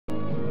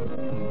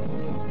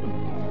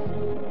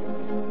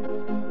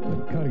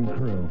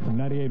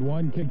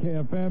98.1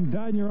 KKFM.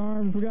 Died in your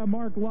arms. We got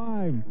Mark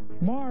live.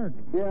 Mark.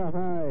 Yeah,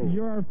 hi.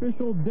 You're our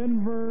official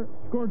Denver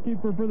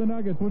scorekeeper for the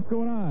Nuggets. What's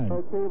going on?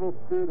 Okay, we'll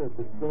shoot it.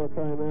 It's still a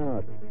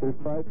timeout. There's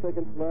 5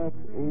 seconds left.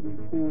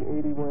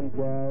 82-81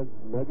 Jazz.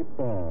 Nuggets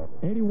ball.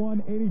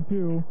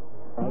 81-82.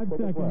 5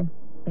 seconds. Left.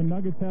 And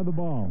Nuggets have the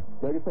ball.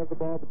 Nuggets have the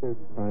ball, but there's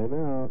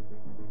timeout.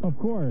 Of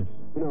course.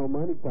 You know,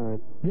 money time.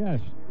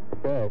 Yes.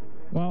 Okay.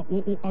 Well,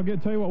 I'll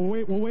tell you what.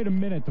 We'll wait a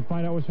minute to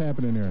find out what's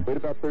happening here. Wait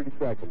about 30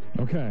 seconds.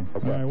 Okay.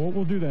 All right.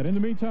 We'll do that. In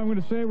the meantime, I'm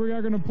going to say we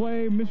are going to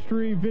play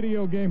mystery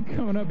video game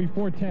coming up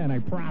before 10. I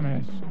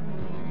promise.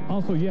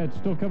 Also, yeah, it's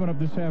still coming up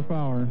this half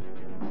hour.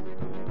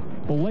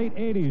 The late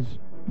 80s.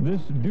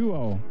 This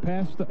duo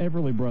passed the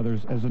Everly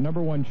Brothers as the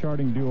 #1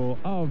 charting duo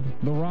of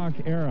the rock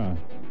era.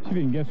 See if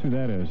you can guess who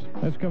that is.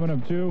 That's coming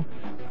up, too.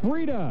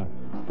 Frida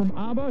from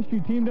ABBA. She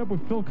teamed up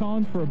with Phil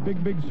Collins for a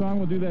big song.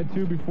 We'll do that,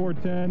 too, before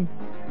 10.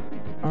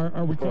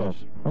 Are we close?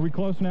 Are we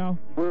close now?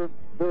 We're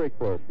very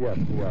close. Yes,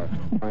 we are.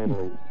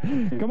 Finally.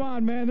 Come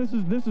on, man. This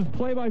is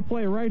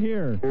play-by-play right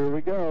here. Here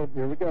we go.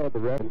 The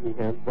ref, he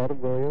hands the ball to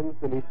Williams,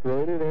 and he's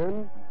throwing it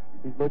in.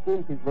 He's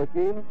looking.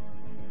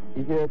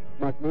 He hits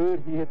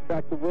Mahmoud. He hits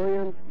back to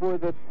Williams for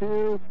the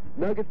 2.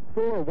 Nuggets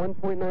score.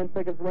 1.9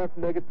 seconds left.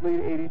 Nuggets lead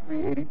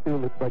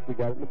 83-82. Looks like we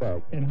got it in the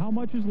bag. And how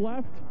much is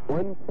left?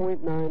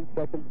 1.9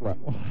 seconds left.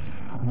 All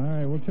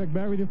right, we'll check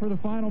back with you for the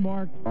final,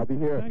 Mark. I'll be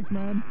here. Thanks,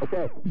 man.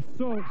 Okay.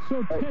 So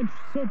tense.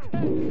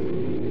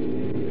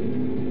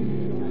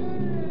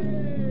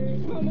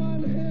 Come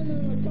on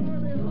in,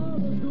 Barney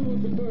Harmon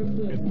doing the first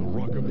thing. It's the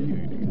rock of the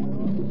 80s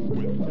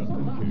with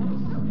Justin on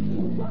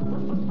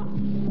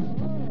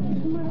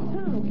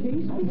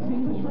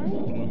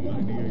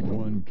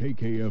 98.1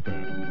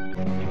 KKFM.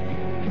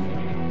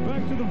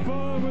 Back to the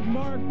phone with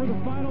Mark for the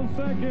final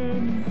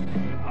seconds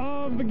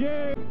of the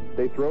game.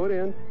 They throw it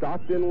in.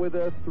 Stockton with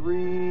a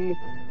 3.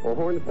 Or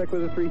Hornacek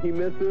with a 3. He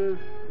misses.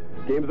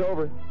 Game's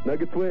over.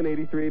 Nuggets win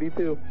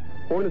 83-82.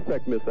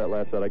 Hornacek missed that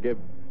last shot. I give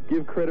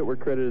credit where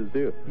credit is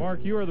due.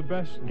 Mark, you are the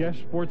best guest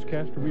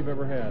sportscaster we've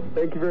ever had.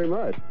 Thank you very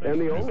much. And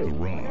the only. It's the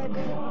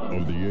rock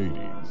of the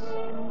 80s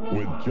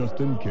with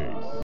Justin Case.